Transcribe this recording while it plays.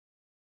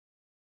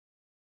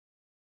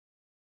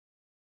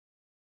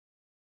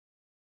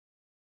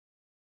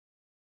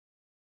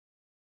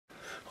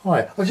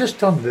Hi, I've just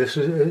done this.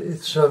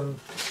 It's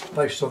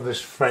based on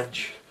this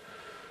French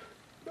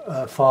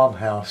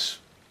farmhouse,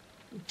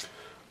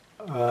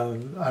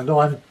 and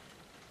I'm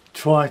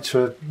trying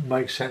to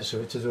make sense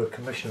of it, to do a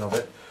commission of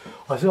it.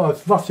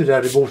 I've roughed it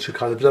out in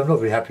watercolour, but I'm not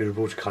very happy with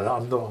watercolour.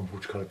 I'm not a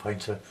watercolour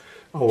painter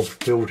of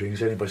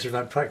buildings anyway, so I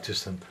don't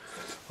practice them.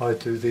 I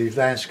do the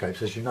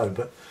landscapes, as you know,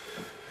 but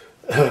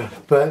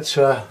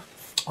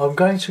I'm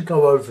going to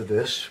go over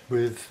this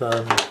with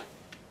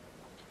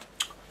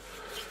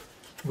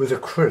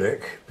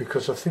acrylic,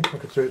 because I think I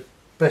could do it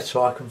better.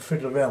 I can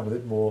fiddle around with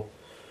it more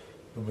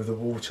than with the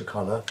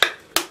watercolour.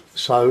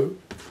 So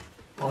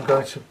I'm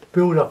going to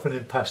build up an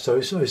impasto.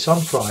 It's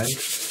unprimed.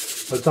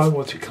 I don't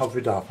want to cover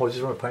it up. I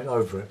just want to paint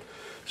over it.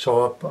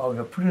 So I'm going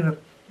to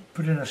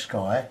put in a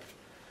sky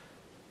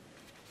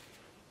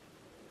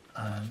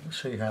and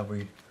see how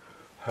we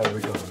go.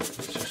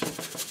 Let's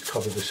just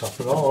cover this up,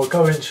 and I'll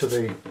go into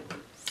the.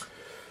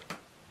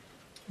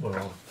 Well,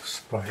 I'll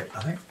spray it,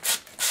 I think.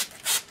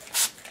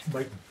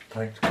 Make the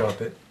paint go a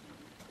bit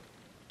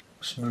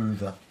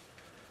smoother.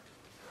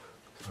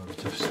 So I'll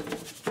just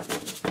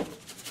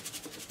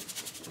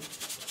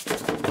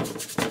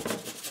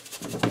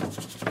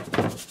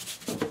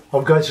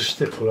I'm going to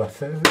stipple, I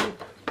think,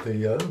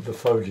 the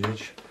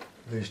foliage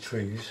of these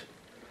trees.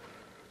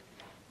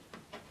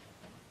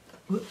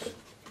 Whoops.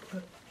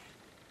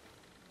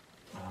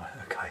 Right,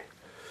 okay.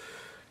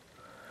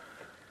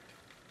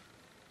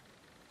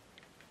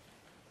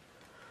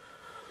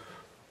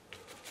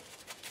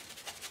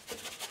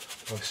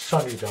 A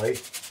sunny day.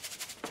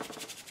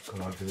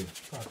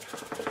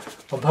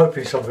 I'm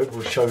hoping some of it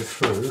will show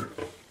through.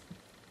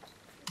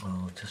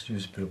 I'll just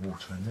use a bit of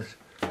water in this.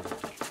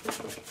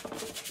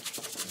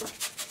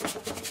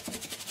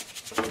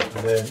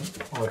 And then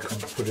I can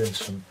put in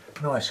some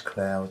nice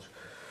clouds,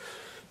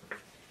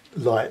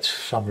 light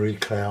summery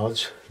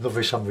clouds, not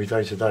very summery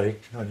day today,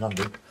 not in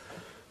London.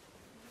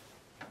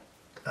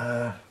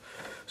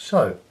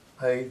 So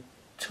a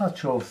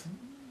touch of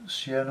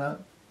sienna,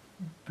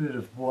 bit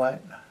of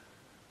white,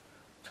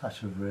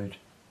 touch of red.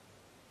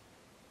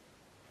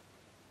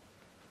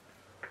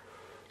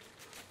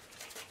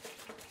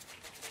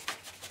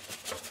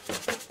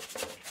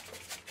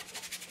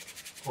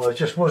 Well, I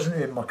just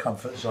wasn't in my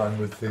comfort zone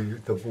with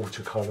the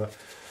watercolour.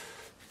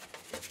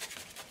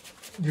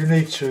 You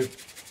need to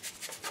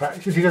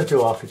practice. If you're going to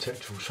do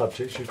architectural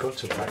subjects, you've got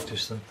to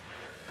practice them.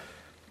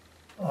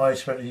 I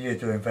spent a year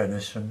doing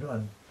Venice and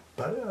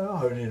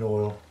owning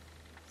oil.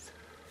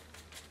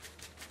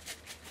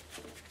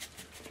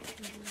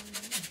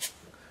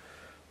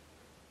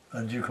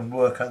 And you can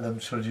work at them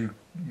till you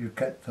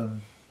get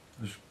them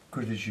as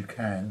good as you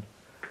can.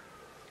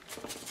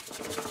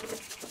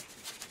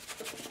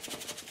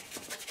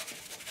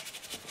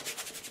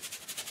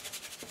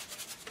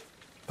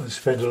 And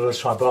spend a lot of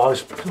time, but I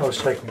was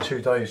taking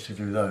 2 days to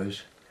do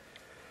those,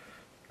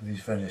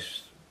 these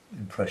Venice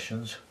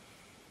impressions.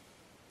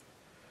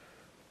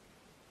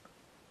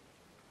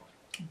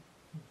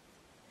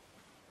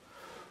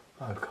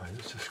 Okay,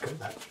 let's just get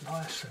that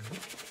nice and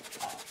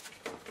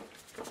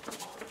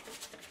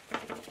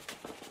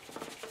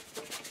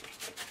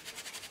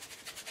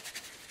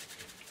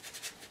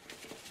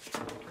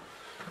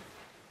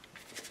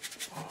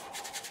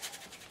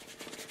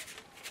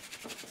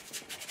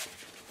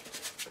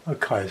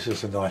okay, this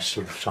is a nice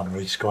sort of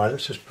summery sky.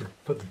 Let's just put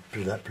a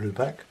bit of that blue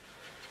back.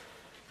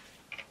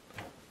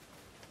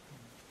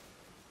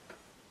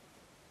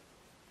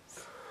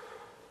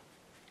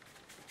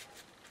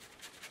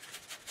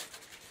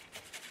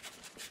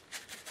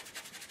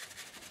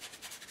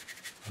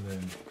 And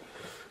then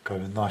go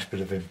with a nice bit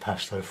of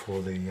impasto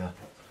for the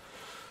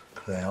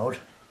cloud.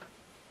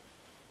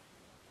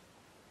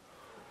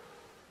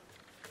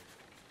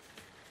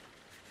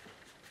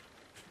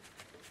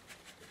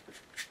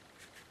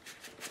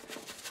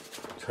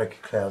 Take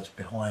your clouds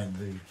behind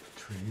the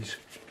trees.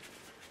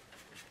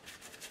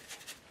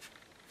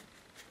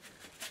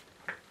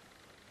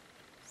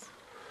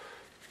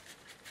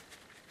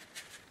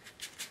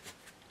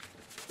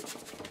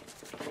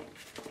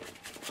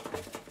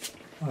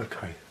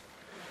 Okay,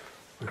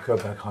 we'll go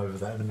back over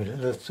that in a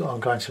minute. I'm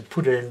going to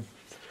put in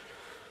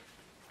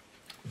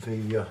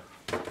the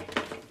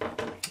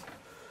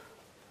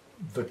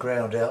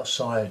ground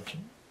outside,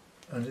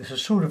 and it's a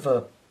sort of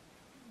a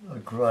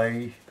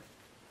grey,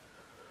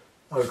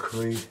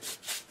 ochre.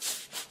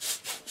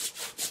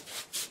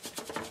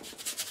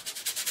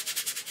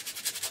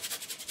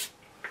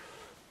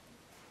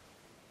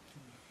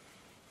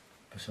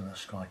 Put some of that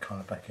sky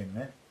colour back in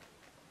there.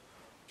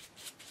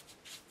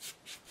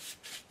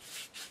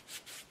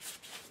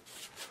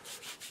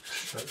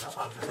 Straight that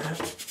over there.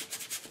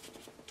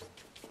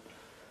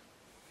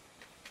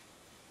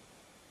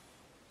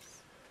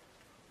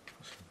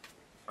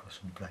 Got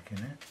some black in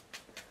there.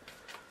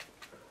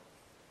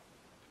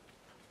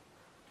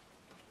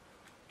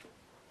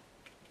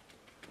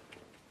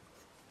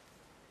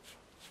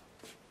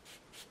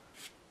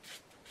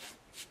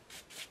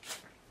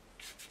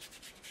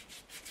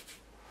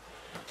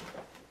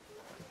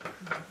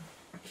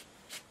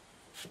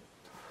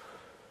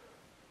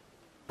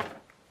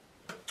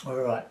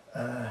 Alright,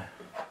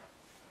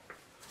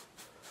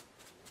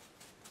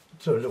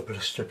 do a little bit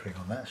of stripping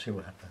on that, see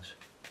what happens.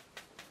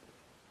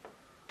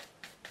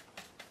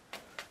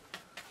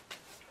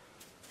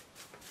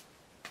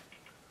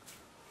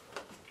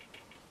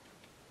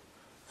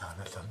 No,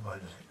 that doesn't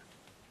work, does it?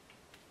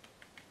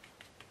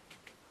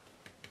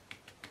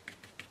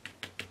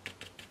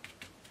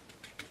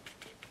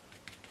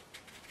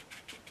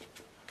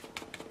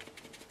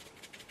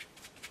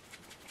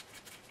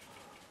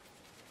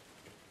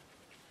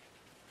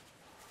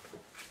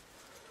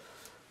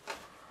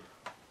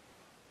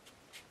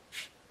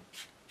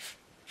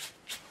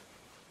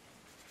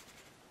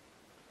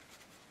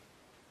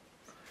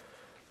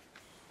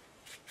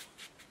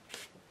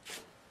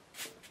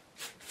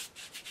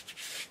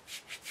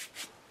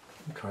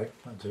 Okay,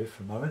 that'll do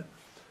for a moment.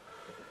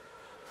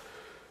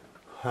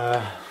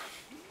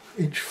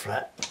 Inch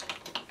flat.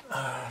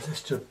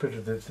 Let's do a bit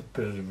of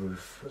the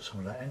roof. Put some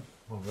of that in.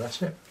 Well,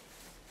 that's it.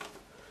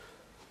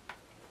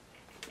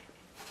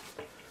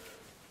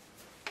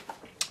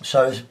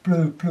 So it's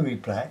bluey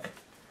black,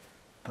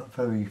 but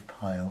very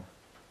pale.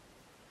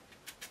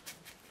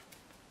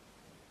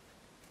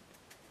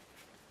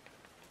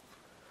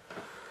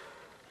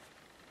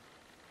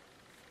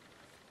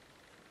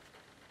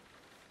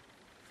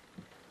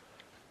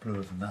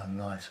 Bluer than that and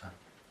lighter.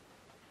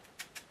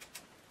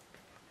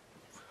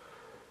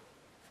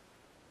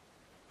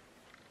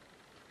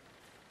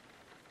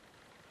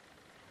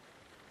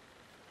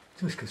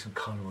 Just get some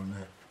colour on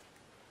there.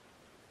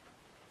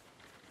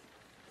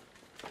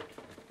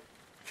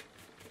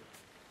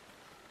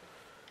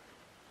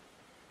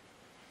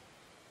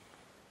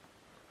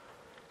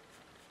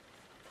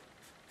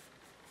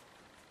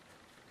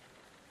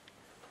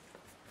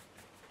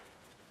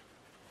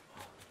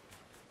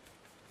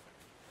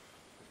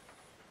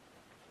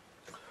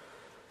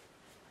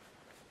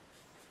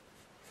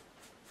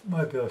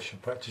 Maybe I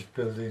should practice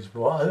buildings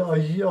more.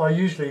 I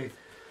usually,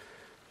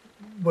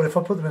 well, if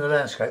I put them in a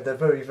landscape, they're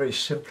very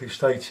simply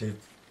stated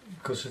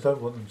because I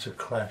don't want them to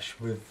clash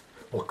with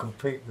or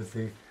compete with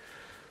the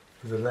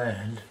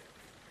land.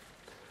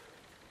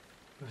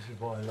 This is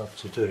what I love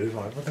to do.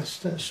 Right, well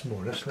that's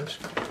small. Let's get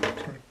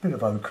a bit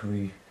of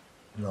ochre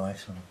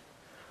light on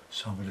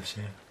some of this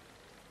here.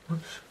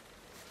 Whoops.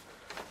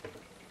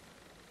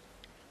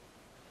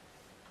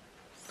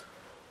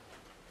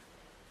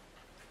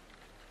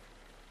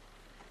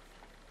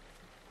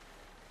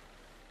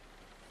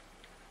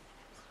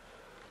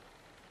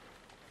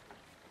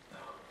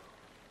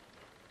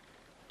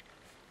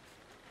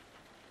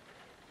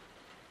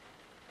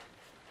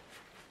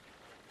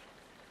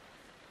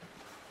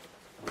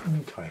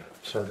 Okay,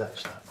 so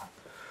that's that one.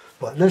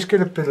 Right, let's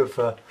get a bit of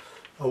a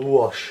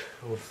wash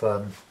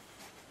of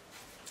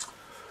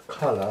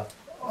colour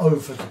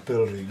over the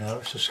building now.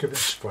 Let's just give it a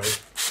spray.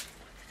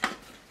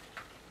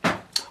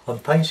 I'm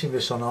painting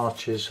this on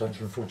Arches,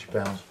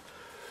 £140.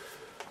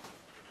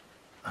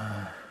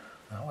 Now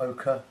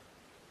ochre,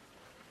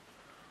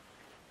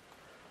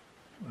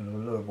 and a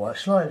little white,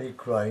 slightly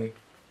grey,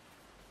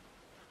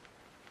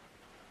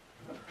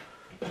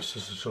 just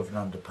as a sort of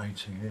an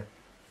underpainting here.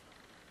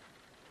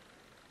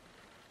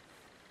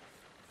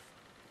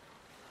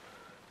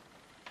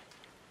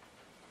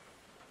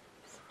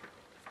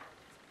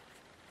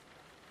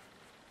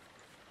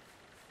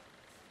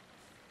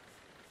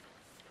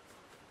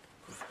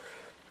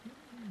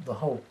 The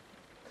whole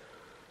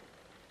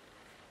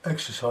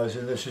exercise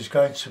in this is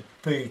going to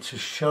be to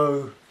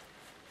show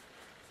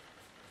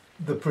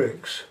the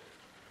bricks,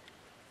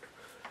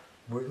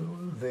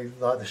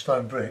 like the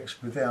stone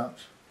bricks, without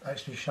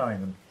actually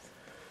showing them,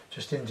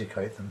 just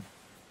indicate them.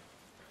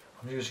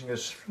 I'm using a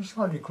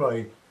slightly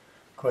grey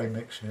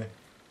mix here.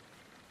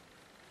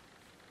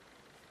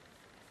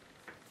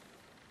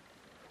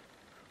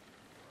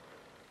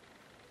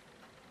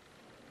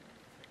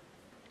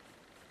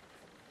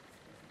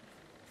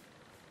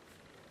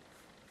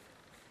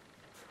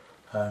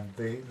 And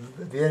the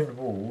end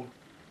wall,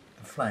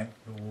 the flank,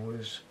 the wall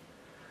is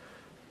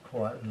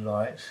quite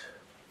light.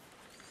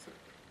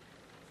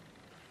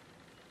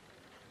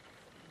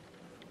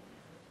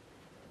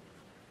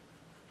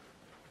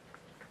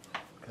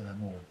 Get that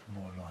more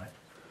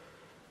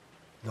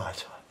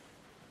lighter.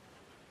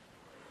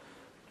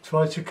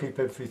 Try to keep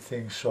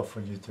everything soft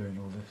when you're doing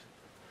all this.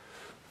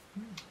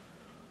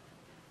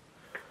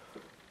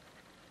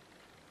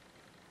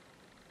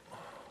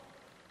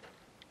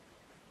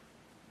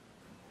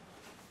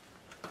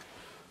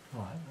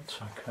 Right, that's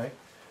okay.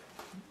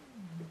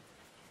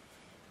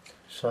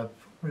 So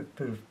a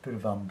bit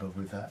of umber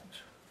with that.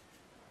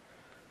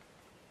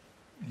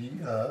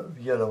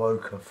 Yellow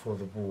ochre for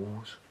the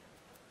walls.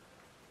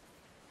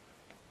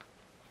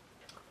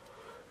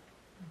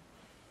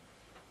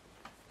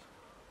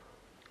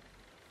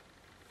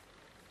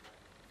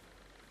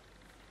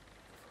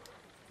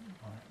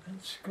 Right,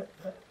 let's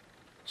get that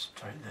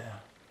straight there.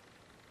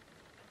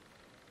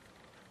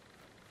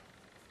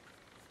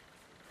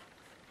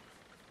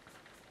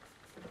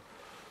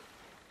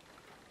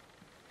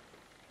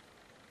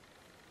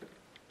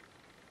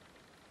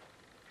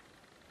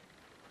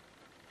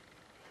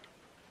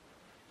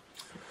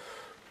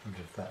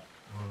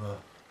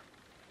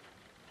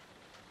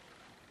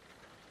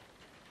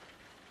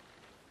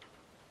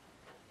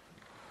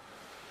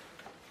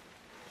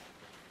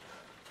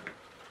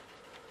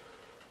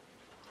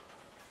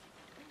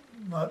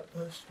 No,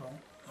 that's wrong.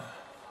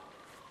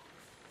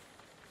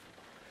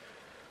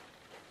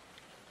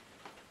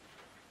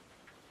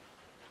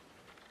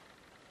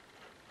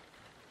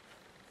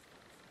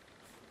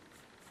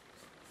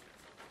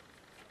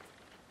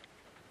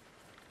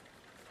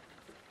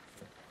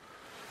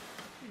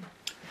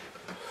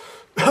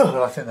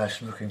 Well, I think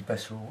that's looking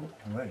better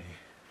already.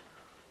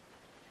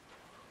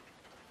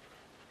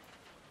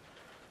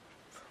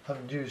 I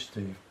haven't used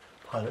the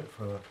palette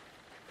for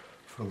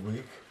a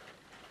week,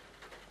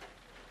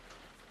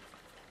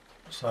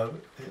 so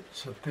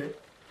it's a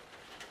bit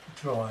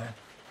dry.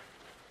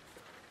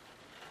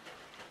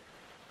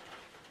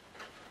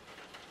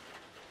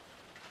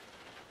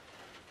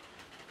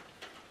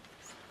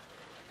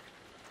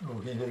 Oh,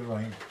 we get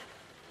rain.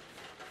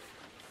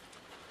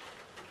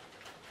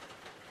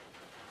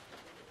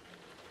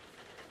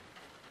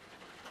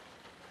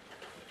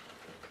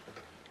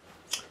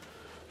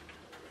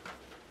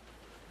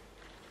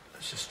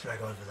 Let's just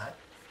drag over that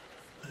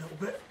a little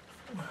bit.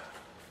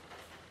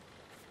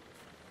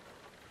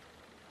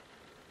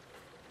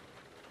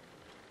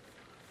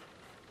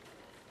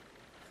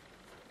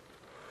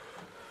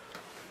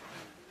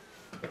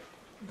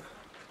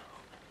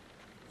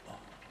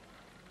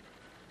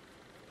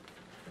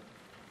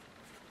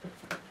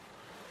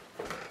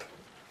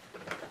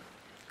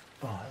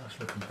 Oh, that's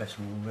looking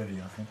better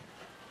already, I think.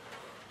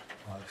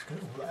 Right, let's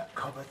get all that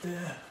covered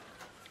there.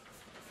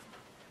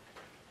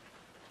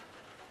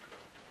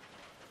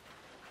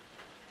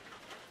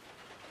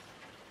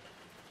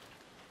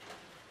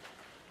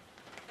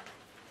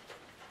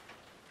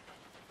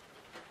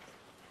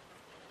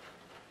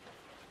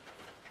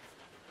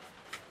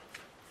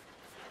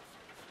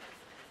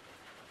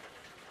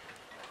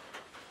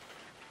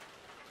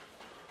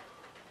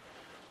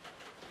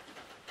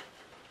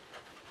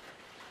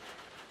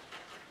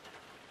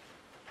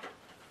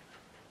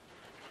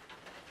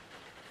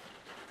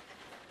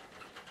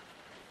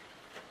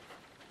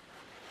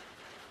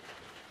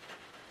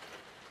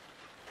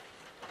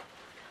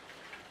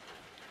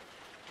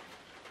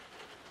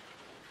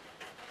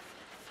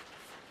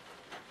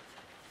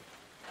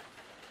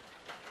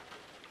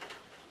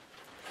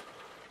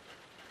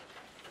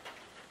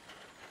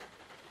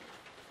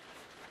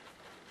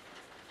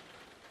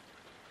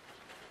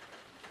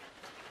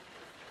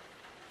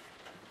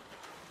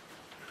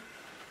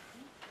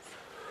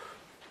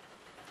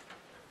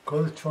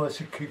 Got to try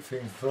to keep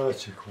things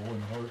vertical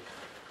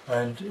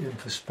and in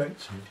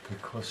perspective,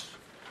 because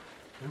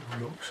it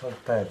will look so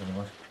bad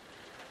otherwise.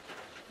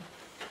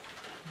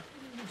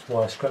 That's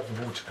why I scrapped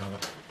the watercolour.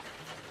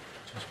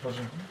 It just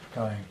wasn't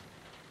going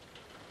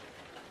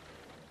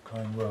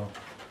well.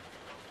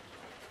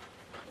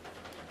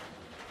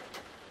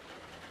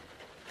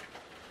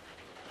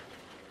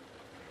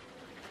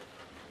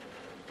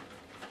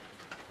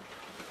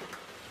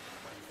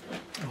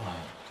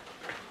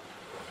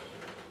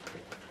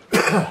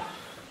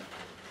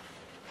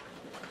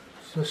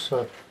 Let's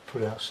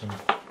put out some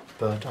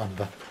burnt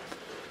umber,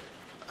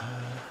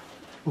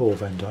 or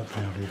Van Dyke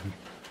Brown even.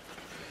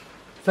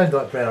 Van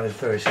Dyke Brown is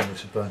very similar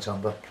to burnt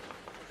umber.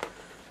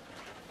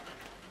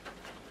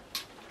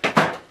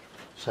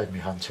 Save me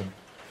hunting.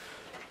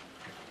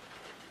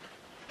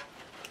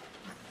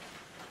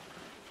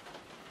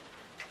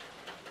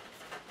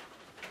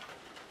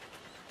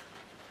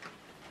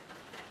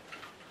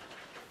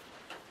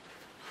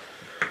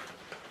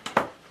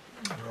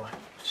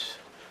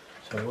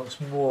 So it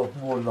wants more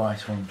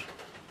light on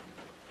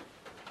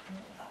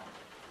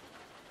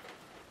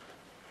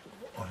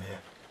here.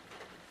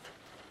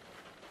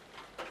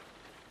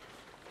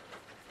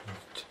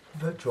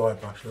 That dry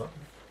brush up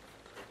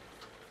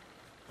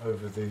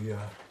over the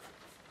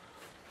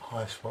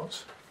high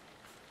spots.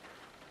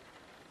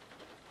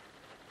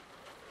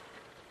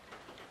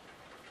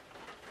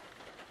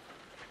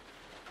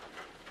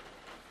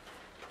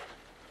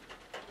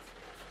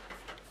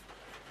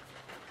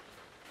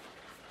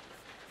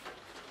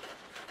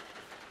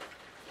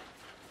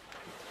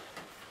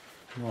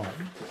 Right,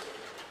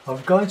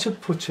 I'm going to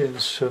put in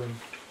some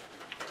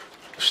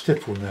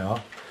stipple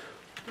now.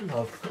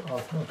 I'm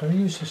going to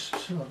use this.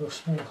 I've got a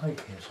small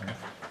hake here somewhere,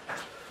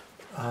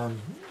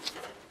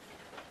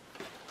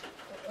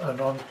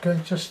 and I'm going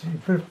to just a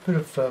bit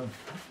of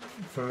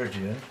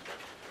viridian,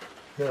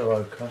 yellow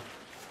ochre,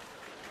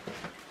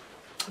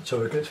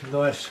 so we get some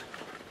nice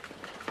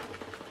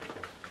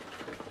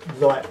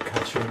light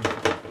catching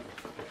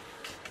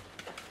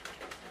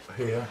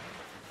here.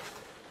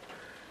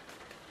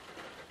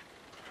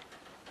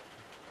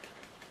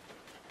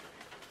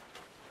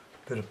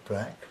 Bit of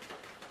black.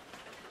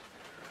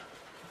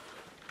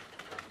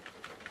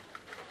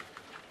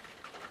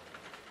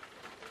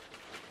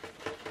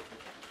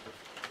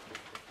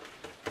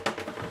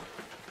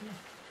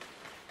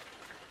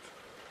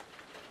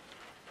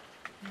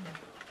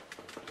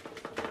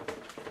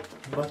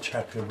 Much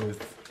happier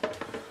with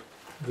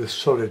the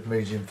solid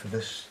medium for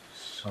this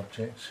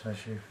subject,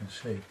 as you can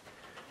see.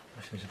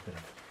 This is a bit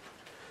of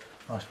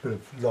nice bit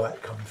of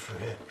light coming through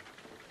here.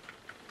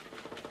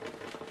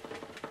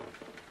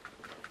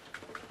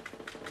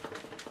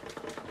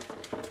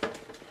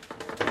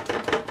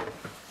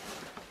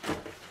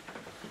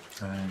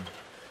 and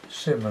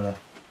similar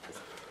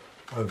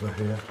over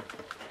here.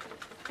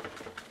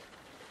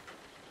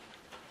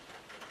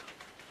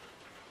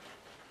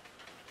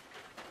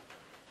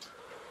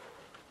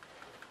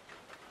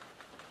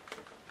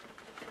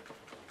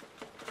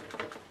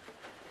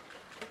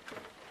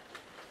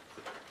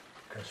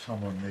 Get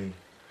some on the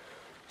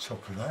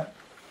top of that.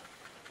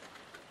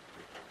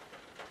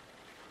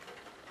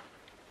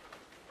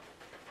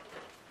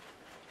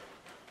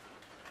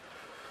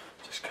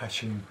 Just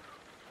catching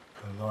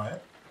the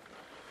light.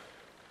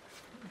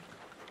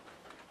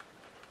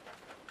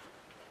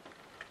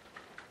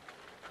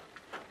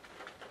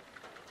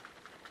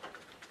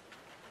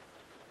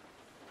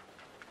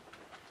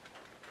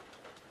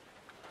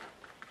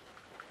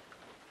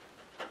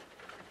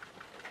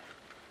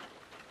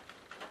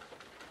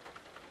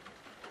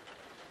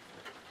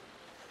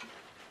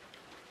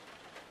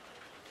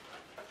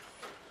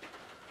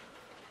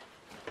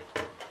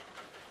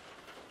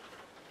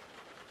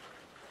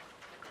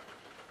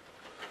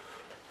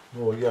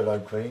 More yellow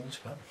greens,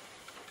 but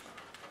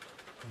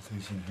put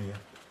these in here.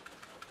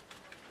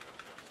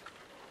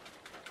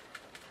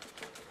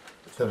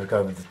 Then we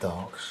go with the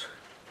darks.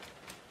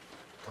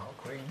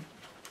 Dark green.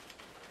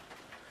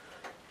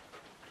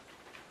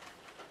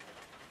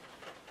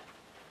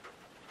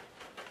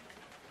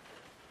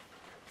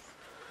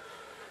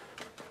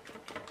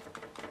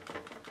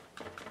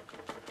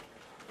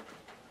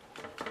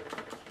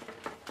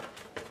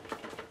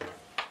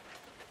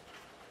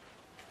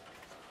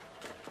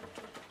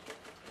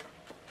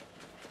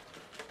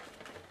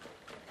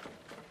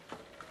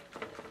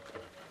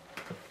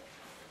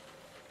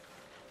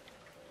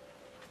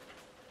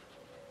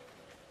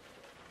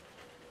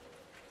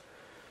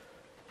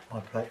 My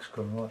black's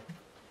gone right,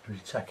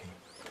 pretty tacky.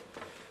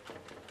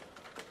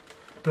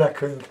 Black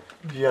and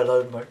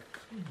yellow make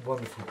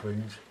wonderful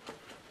greens.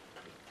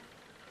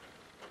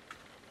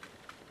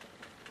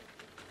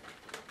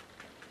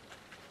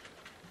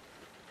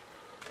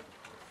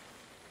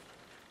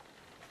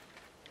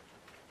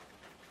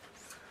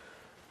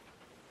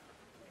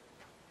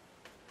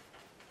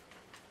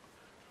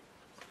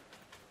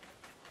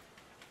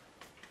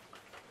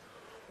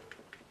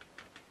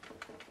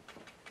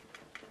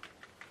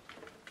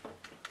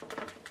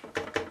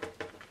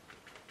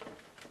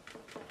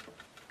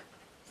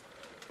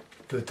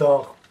 The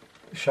dark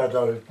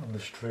shadow on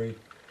this tree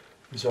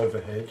is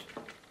overhead.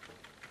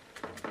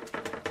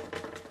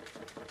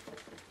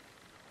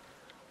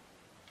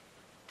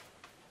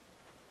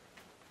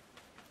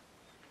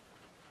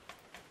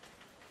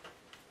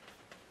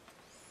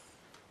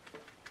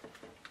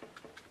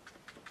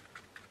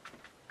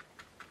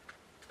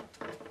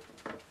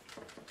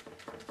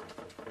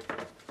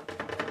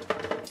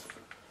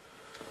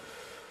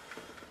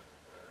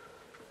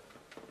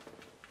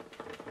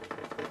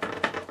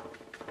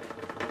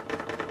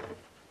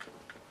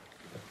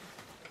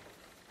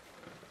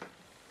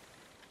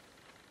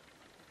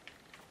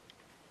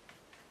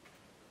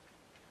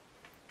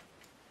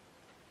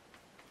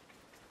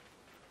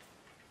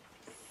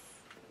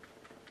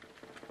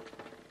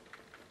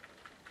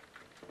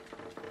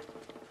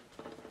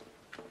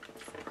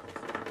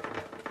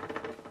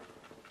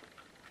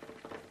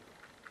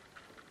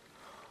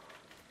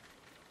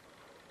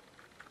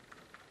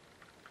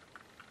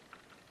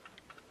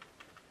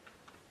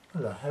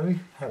 Hello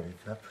Harry,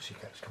 that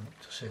pussycat's come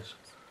up to see us.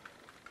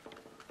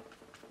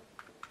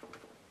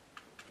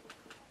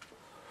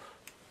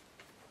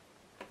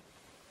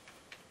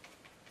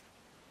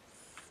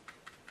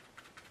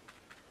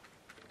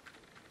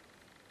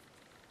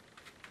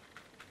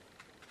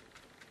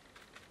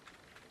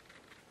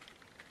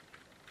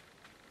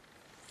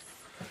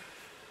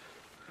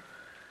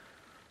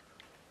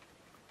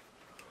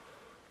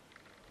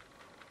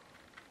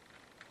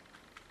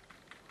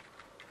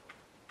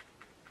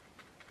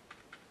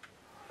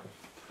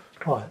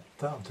 Right,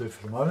 that'll do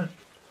for the moment.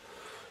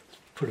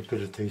 Put a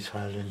bit of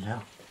detail in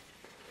now.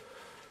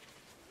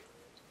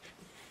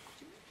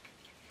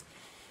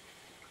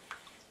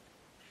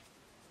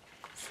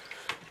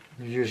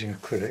 When you're using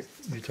acrylic,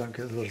 you don't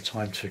get a lot of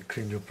time to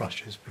clean your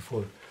brushes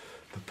before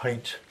the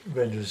paint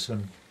renders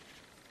them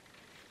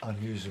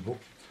unusable.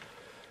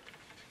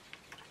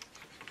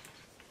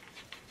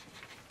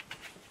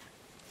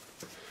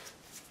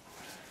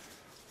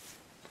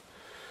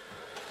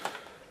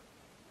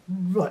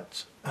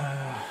 Right.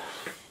 I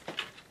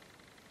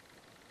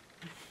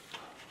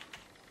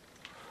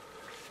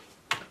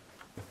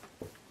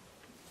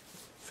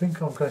think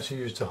I'm going to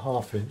use the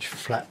 1/2"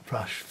 flat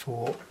brush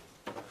for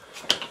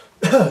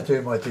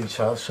doing my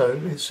details. So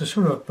it's a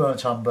sort of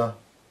burnt umber.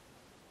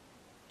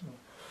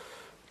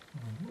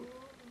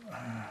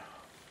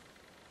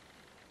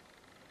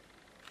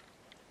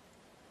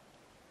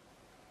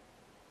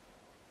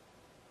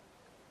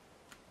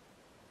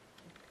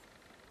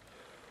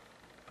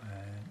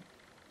 And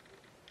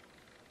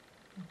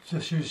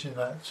just using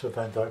that sort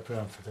of Van Dyke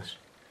brown for this.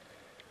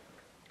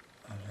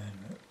 And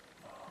then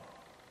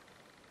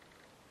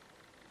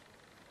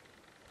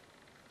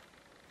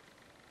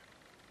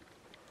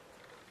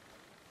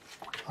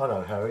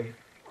hello Harry,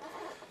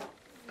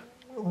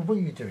 what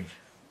are you doing?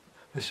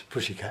 This is a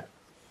pussycat.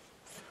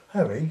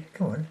 Harry,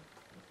 come on.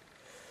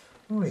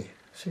 Oi,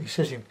 see, he's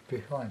sitting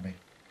behind me.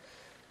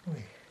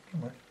 Oi,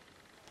 come on.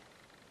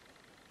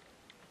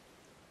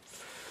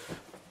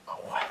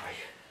 Oh, Harry,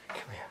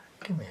 come here,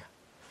 come here.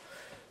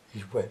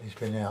 He's wet, he's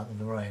been out in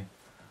the rain.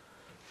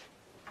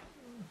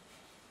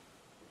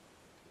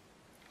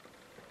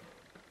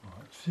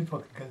 Right, see if I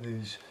can get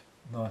these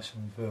nice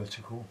and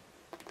vertical.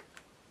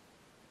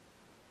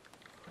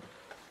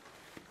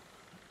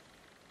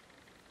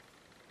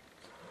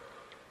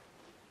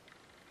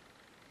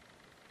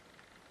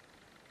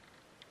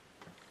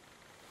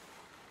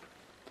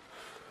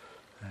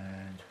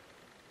 And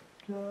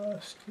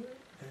just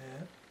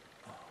there.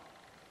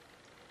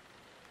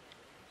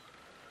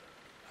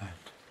 And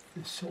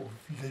this sort of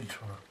lint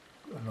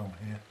along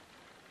here.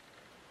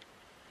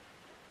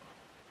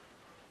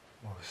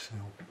 Or a sill.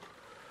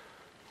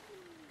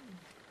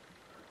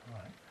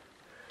 Right.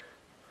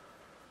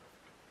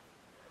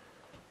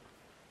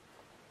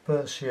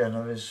 Burnt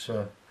sienna is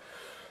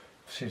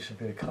seems to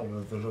be the colour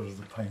of a lot of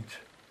the paint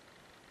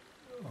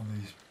on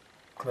these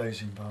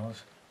glazing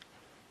bars.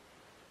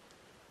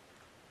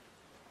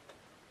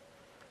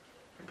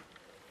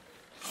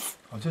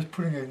 I'm just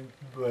putting in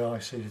where I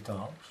see the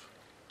darks.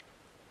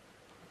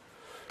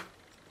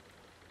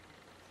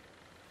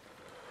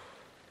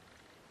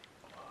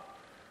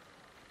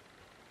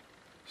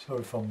 Sorry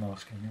if I'm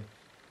masking you.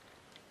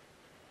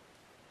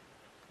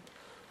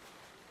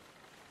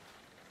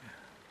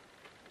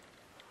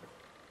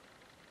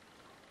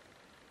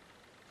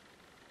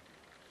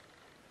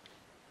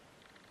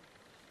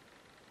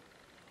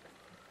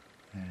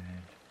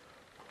 And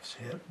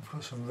see it, we've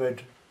got some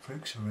red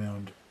bricks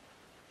around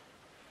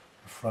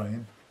the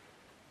frame.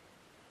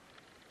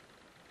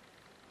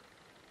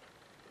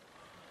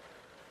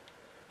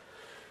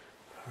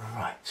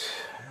 Right.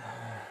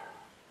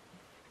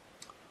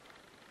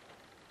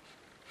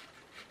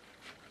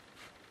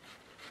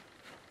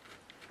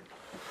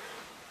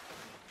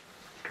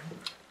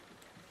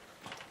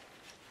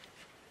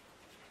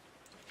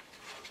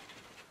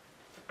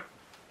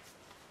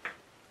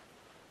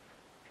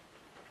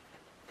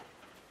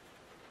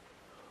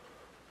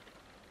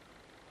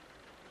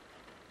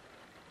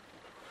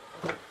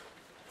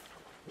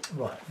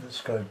 Right,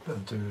 let's go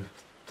and do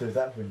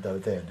that window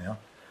there now.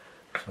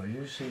 So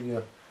use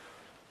the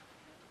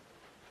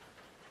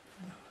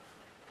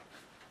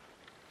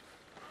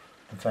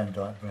Van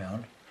Dyke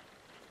brown.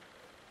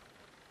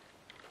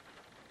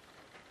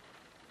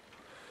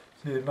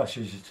 It's much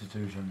easier to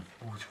do than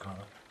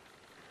watercolour.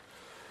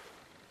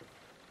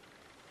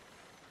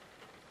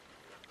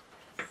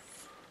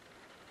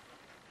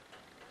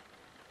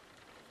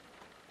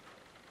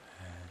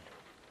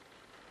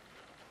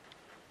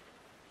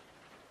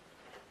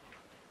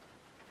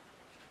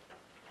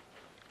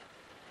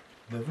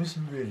 There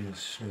isn't really a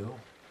sill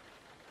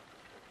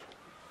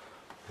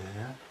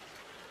there.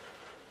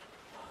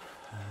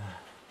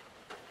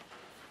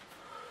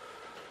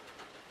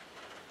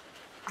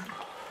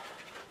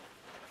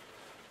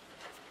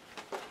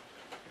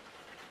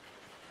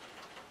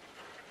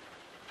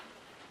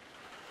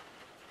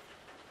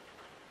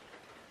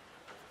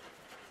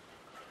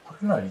 I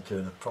can only do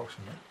an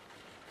approximate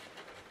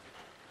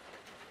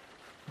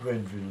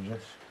rendering of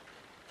this.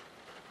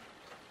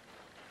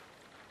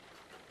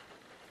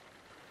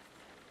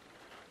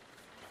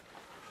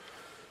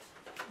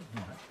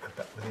 Right, go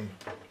back with the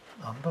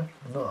umber,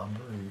 not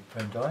umber, the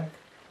Van Dyke.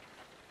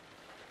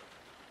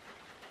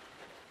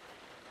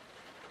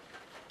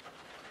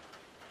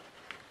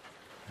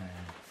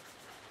 And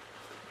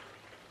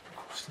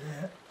across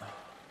there.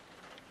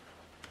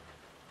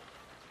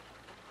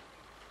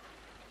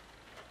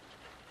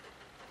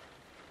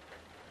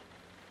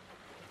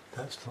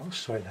 That's not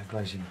straight, that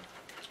glazing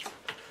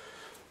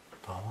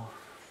bar.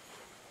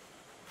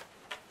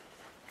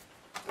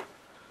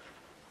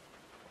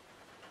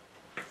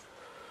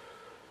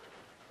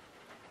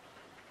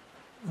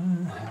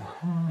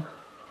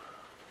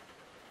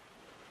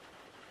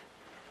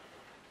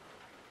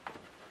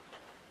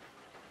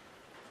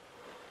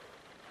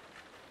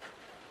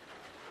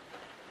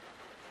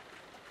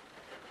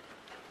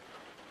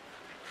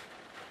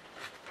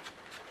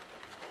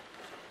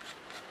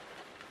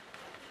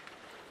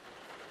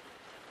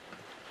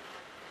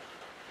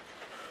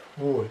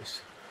 Oh,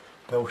 it's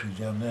belting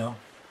down now.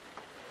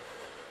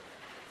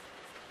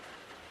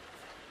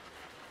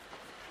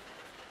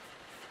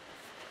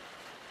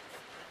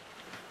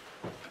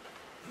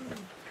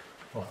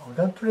 Right, I'm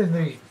going to put in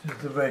the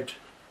red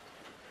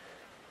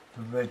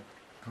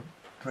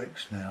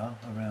bricks now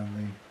around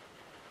here.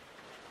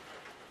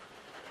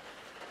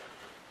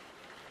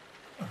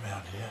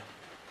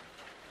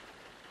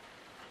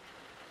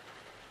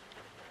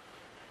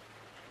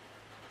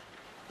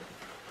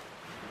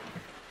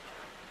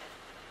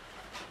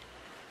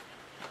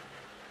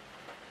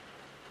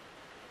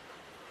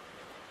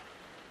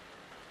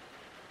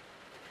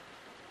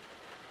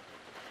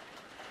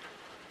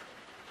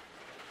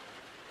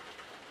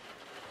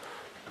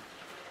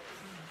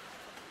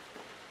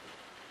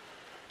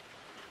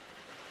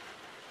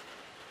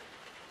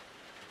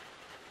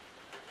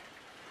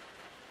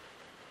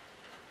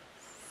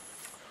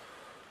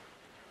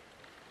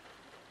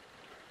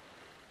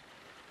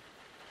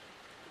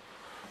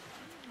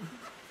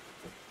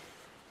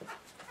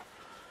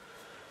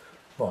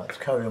 Right, let's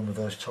carry on with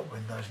those top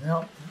windows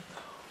now.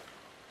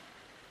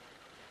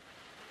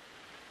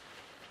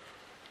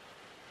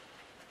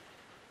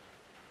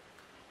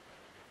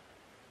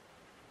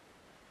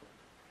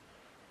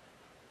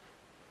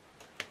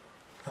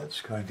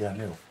 That's going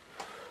downhill,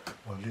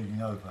 or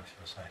leaning over, shall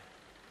I say.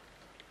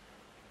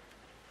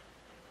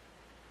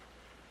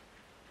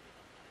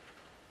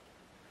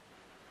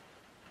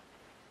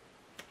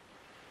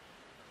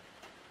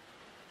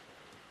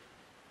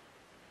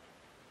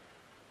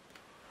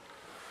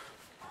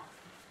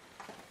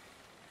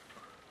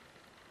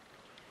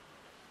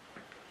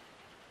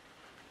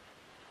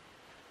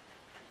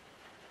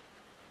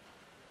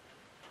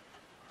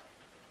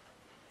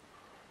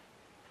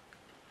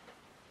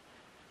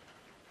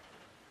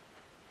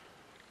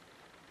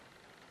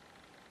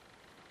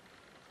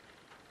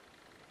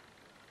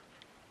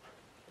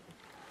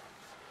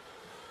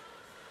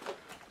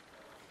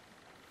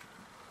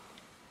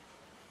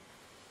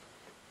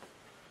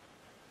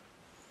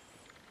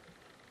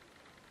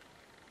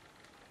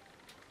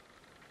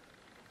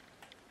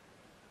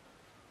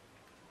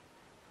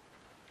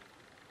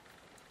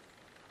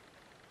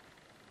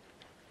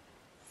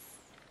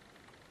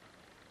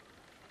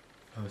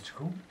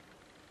 Vertical.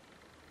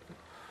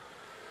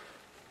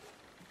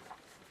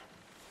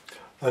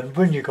 And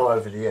when you go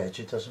over the edge,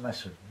 it doesn't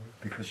matter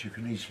because you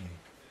can easily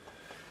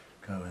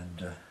go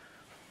and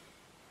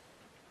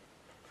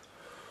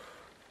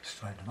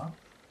straighten them up.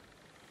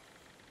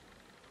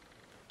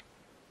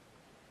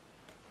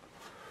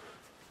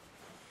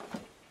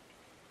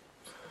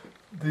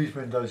 These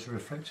windows are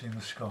reflecting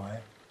the sky.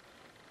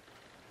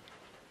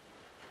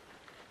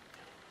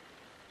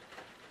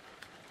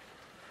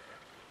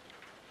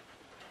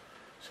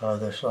 So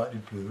they're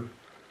slightly blue.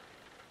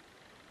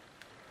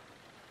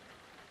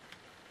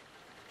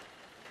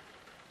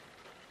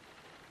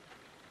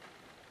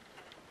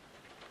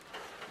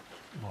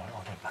 Right,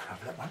 I'll go back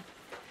over that one.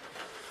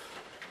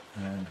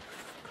 And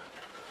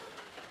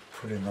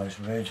put in those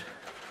red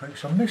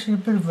bricks. I'm mixing a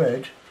bit of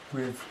red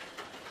with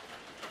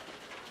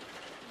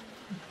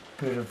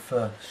a bit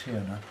of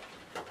sienna.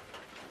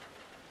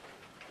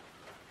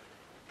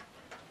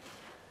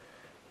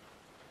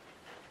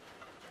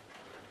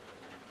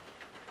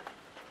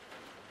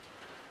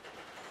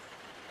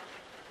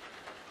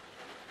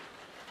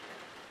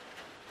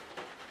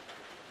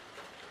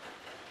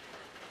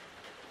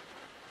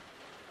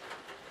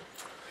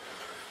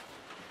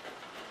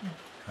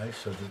 Okay,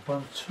 so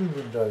there's two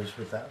windows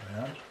with that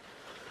round.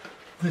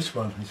 This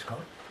one has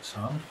got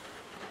some.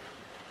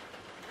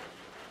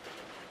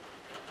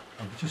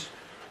 I'll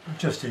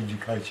just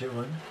indicate it,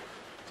 won't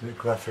do it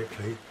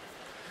graphically.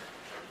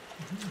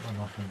 One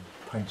I can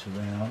paint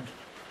around.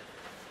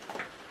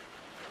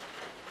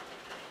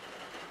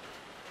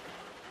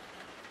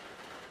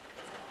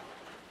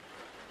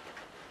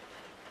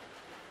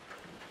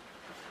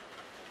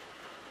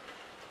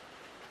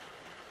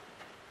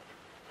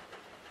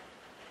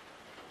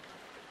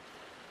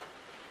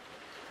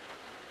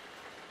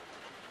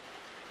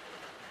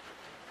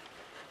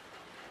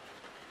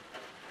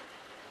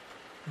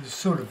 There's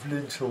sort of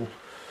lintel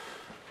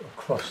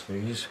across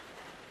these.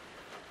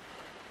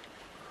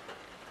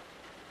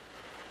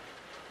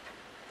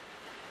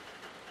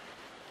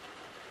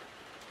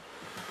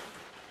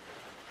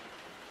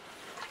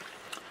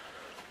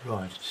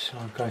 Right, so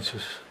I'm going to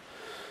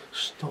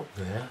stop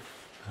there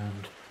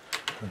and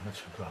have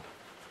some rub.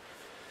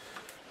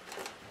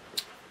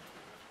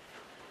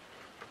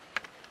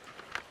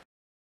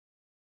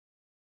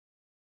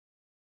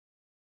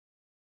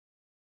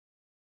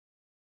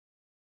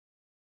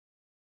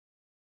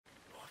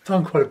 I've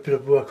done quite a bit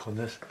of work on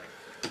this,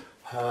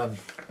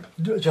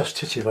 just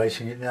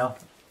titivating it now.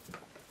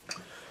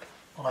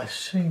 I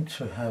seem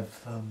to have,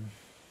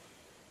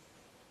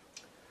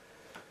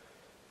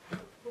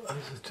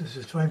 there's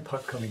a drain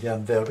pipe coming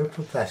down there. I'm going to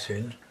put that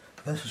in.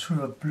 That's a sort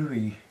of a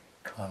bluey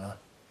colour,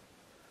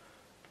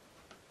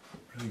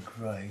 bluey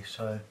grey,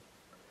 so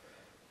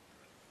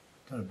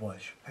I don't know why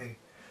it should be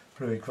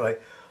bluey grey.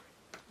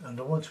 And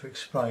I want to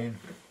explain,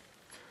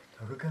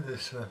 I'll look at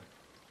this.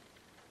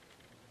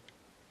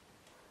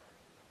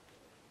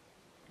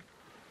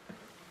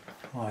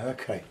 Right,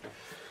 okay.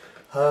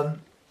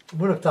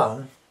 What I've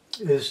done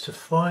is to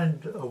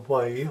find a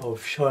way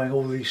of showing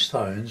all these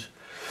stones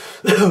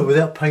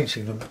without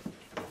painting them.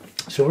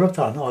 So what I've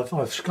done,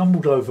 I've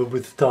scumbled over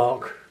with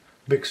dark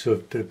mix of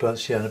a bit of burnt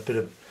sienna, a bit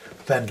of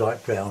Van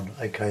Dyke brown,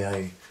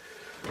 aka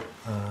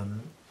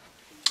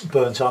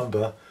burnt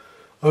umber,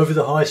 over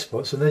the high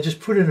spots, and then just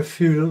put in a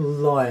few little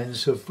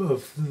lines of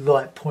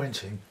light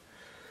pointing.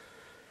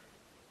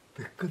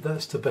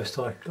 That's the best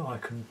I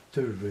can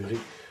do, really.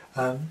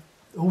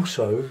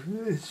 Also,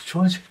 it's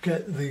trying to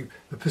get the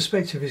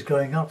perspective is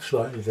going up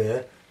slightly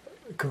there,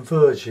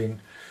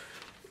 converging,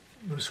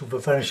 sort of a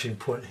vanishing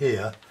point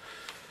here.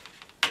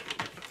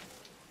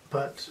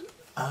 But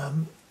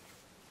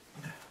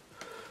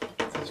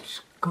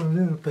it's got a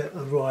little bit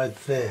awry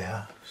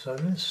there, so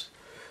let's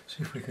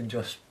see if we can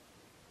just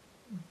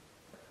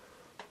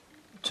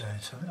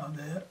change something up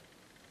there.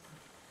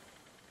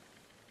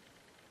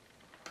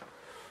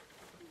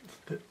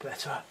 bit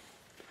better.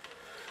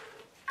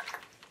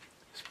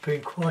 It's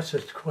been quite a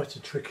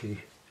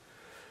tricky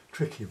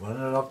one,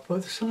 and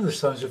but some of the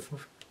stones have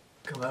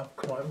come out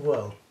quite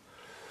well.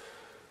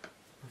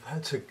 I've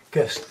had to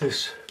guess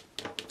this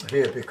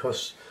here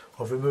because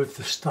I've removed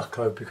the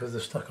stucco, because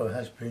the stucco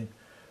has been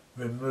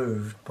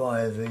removed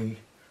by the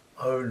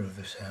owner of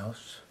this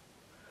house.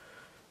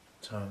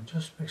 So I'm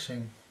just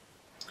mixing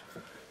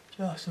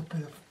just a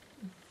bit of,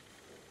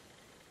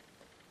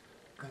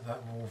 get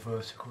that wall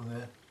vertical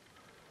there.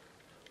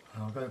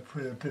 And I'm going to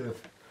put a bit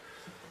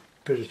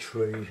of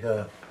tree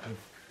here.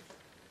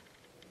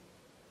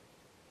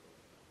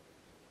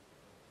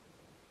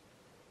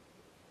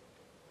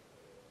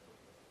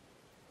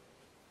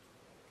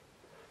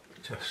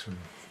 Just some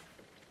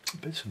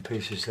bits and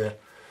pieces there.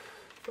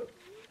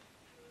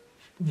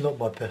 Not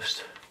my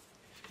best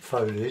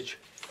foliage,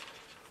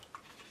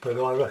 but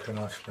I reckon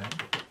I've spent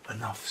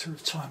enough sort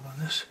of time on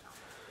this.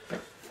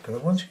 But I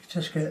want to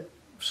just get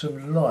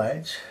some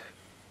light.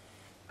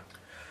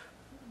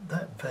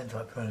 That Van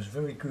Dyke brown is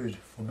very good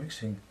for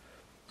mixing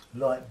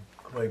light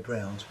grey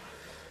browns.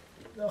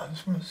 I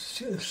just want to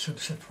see there's some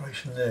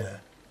separation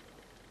there.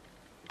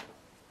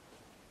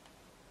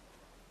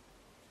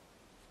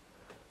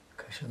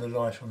 Catching the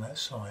light on that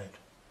side.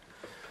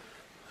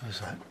 How's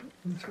that?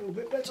 It's a little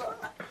bit better.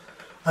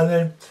 And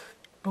then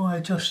by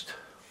just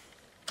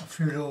a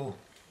few little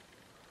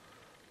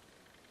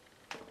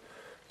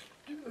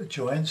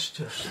joints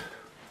just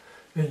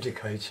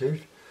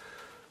indicated.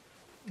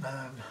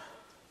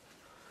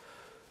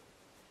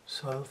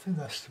 So I think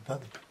that's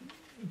about the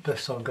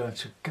best I'm going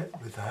to get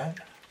with that.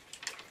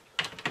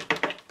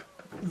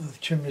 The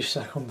chimney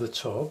stack on the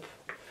top.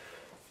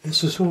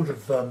 It's a sort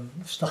of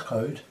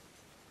stuccoed.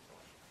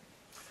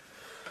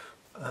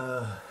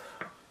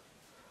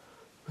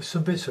 With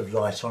some bits of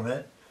light on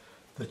it.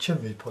 The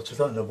chimney pots, I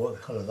don't know what the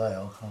colour they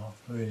are, I can't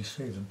really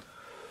see them.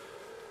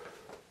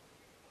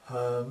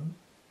 I'm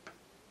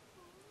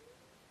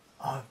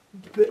a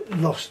bit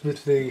lost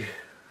with the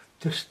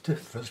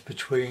difference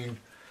between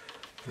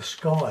the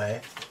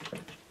sky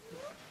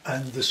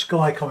and the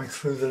sky coming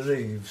through the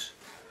leaves.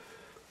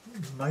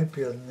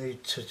 Maybe I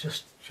need to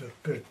just do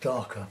a bit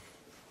darker.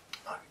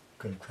 I'm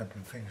going to cramp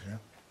my fingers now.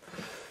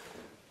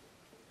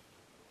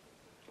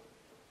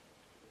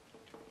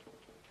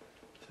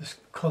 Just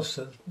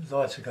constant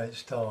light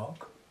against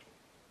dark.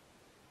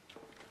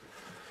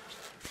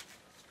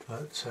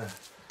 But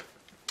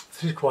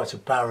this is quite a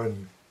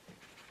barren,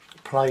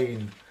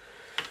 plain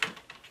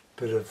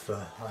bit of,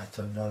 I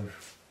don't know,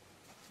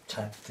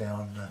 tamped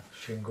down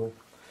shingle.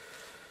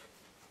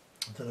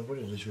 I don't know what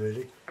it is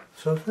really.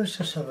 So let's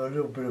just have a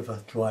little bit of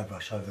a dry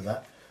brush over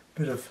that.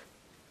 Bit of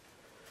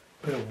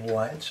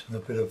white and a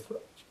bit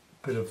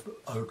of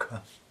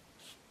ochre.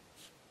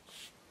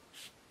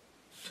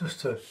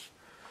 Just to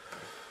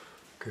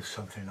give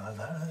something like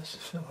that. Let's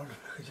just, I wonder if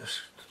I could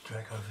just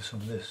drag over some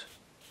of this.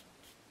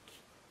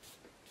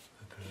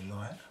 A bit of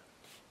light.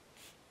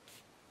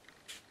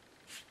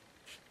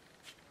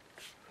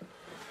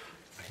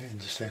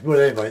 Interesting.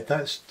 Well, anyway,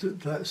 that's the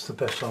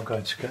best I'm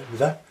going to get with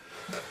that.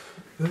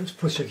 Let's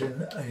put it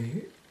in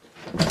a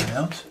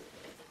mount.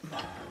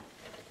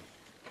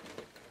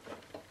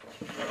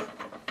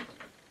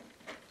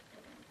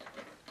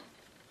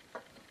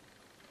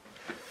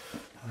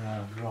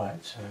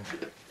 Right, so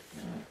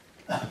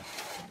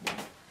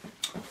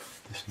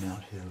this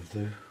mount here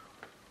will do.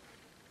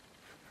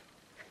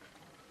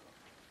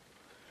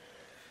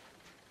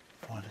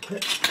 Find a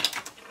bit.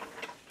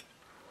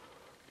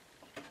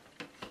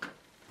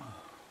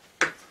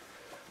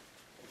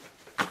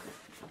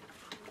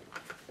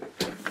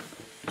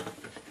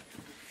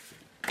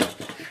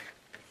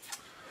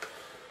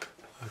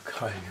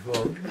 Okay,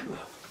 well,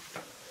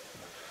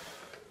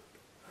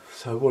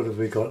 so what have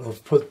we got?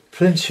 I've put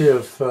plenty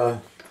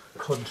of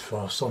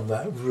contrast on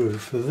that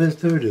roof. So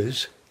there it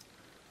is.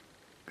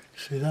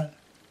 See that?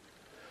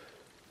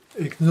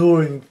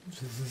 Ignoring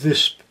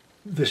this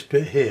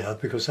bit here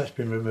because that's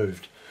been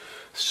removed,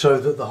 so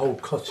that the whole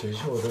cottage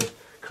or the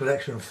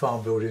collection of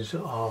farm buildings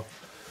are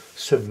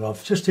similar.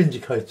 I've just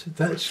indicated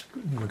that's,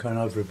 we're going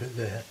over a bit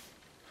there.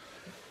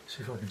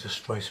 See if I can just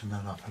straighten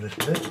that up a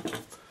little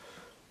bit.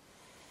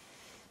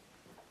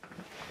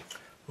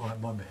 Right,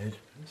 my head.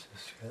 Let's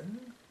just go.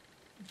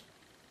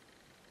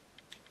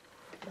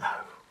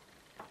 Oh.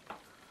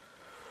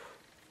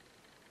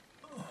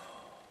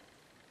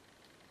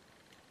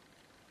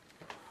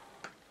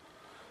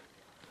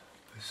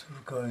 We're sort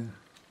of going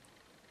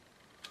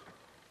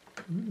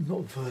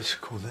not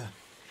vertical there.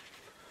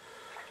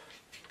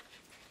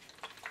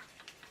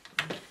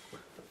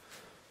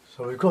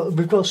 So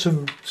we've got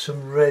some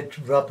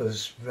red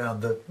rubbers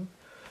around the.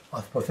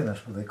 I think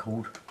that's what they're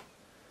called.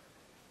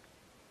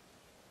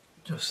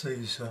 Just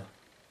these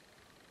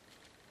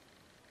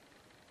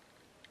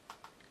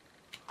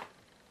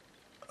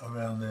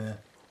around there.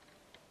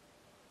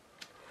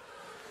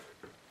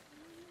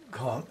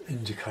 Can't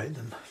indicate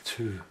them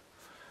too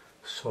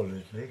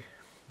solidly.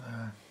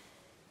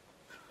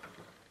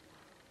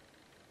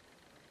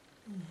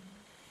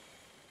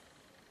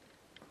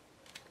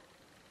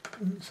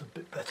 It's a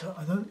bit better.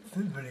 I don't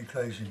think there are any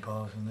glazing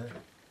bars in there.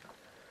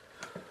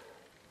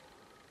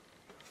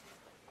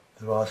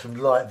 There are some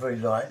light, very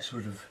light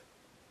sort of.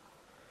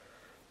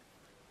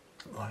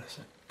 Right, let's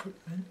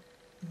put them in.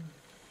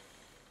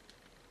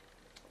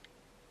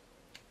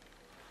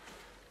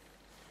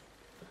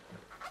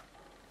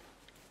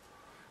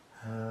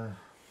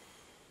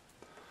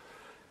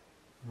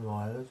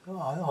 Right,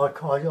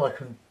 I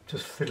can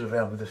just fiddle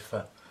around with this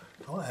for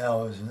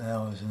hours and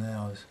hours and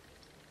hours.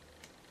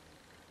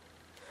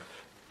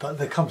 But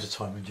there comes a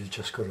time when you've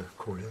just got to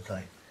call it a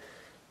day.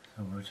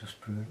 So we'll just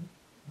put a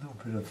little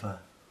bit of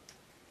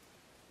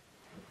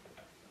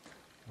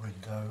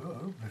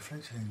window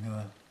reflecting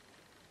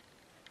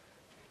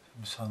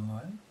some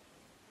sunlight.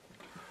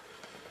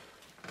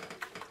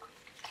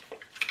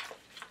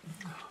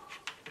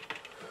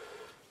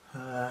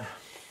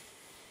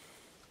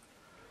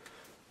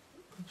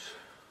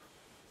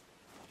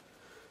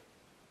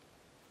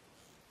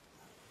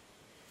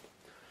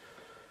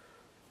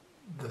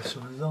 There's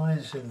some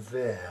lines in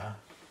there,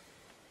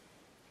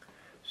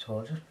 so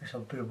I'll just mix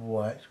up a bit of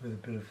white with a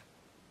bit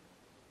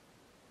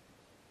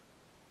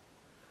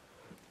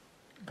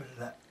of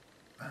that.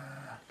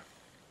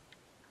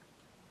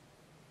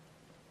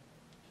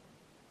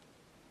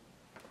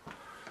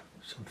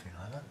 Something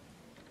like that.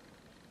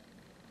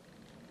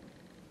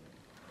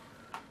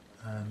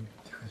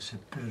 You can see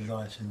a bit of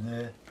light in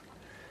there.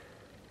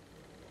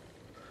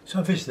 So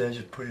if it's there,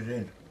 just put it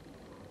in.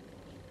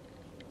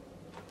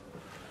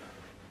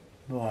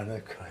 Right,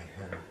 okay.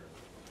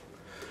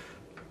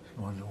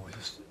 One more,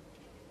 just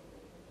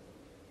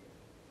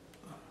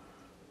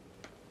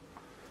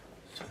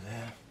so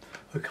there.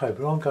 Okay,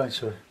 but I'm going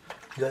to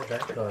let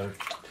that go.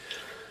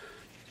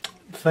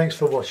 Thanks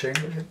for watching.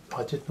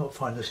 I did not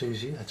find this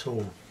easy at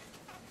all.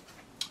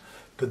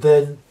 But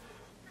then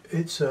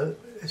it's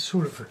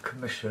sort of a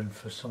commission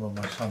for some of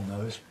my son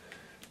knows,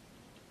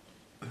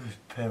 whose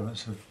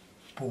parents have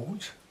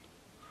bought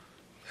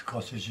this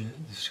cottage,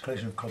 this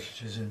collection of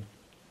cottages in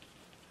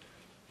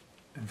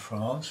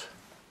France.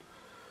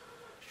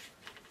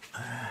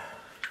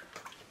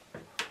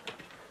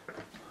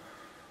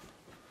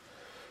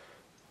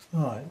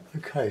 Right,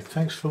 okay,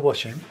 thanks for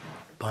watching.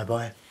 Bye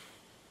bye.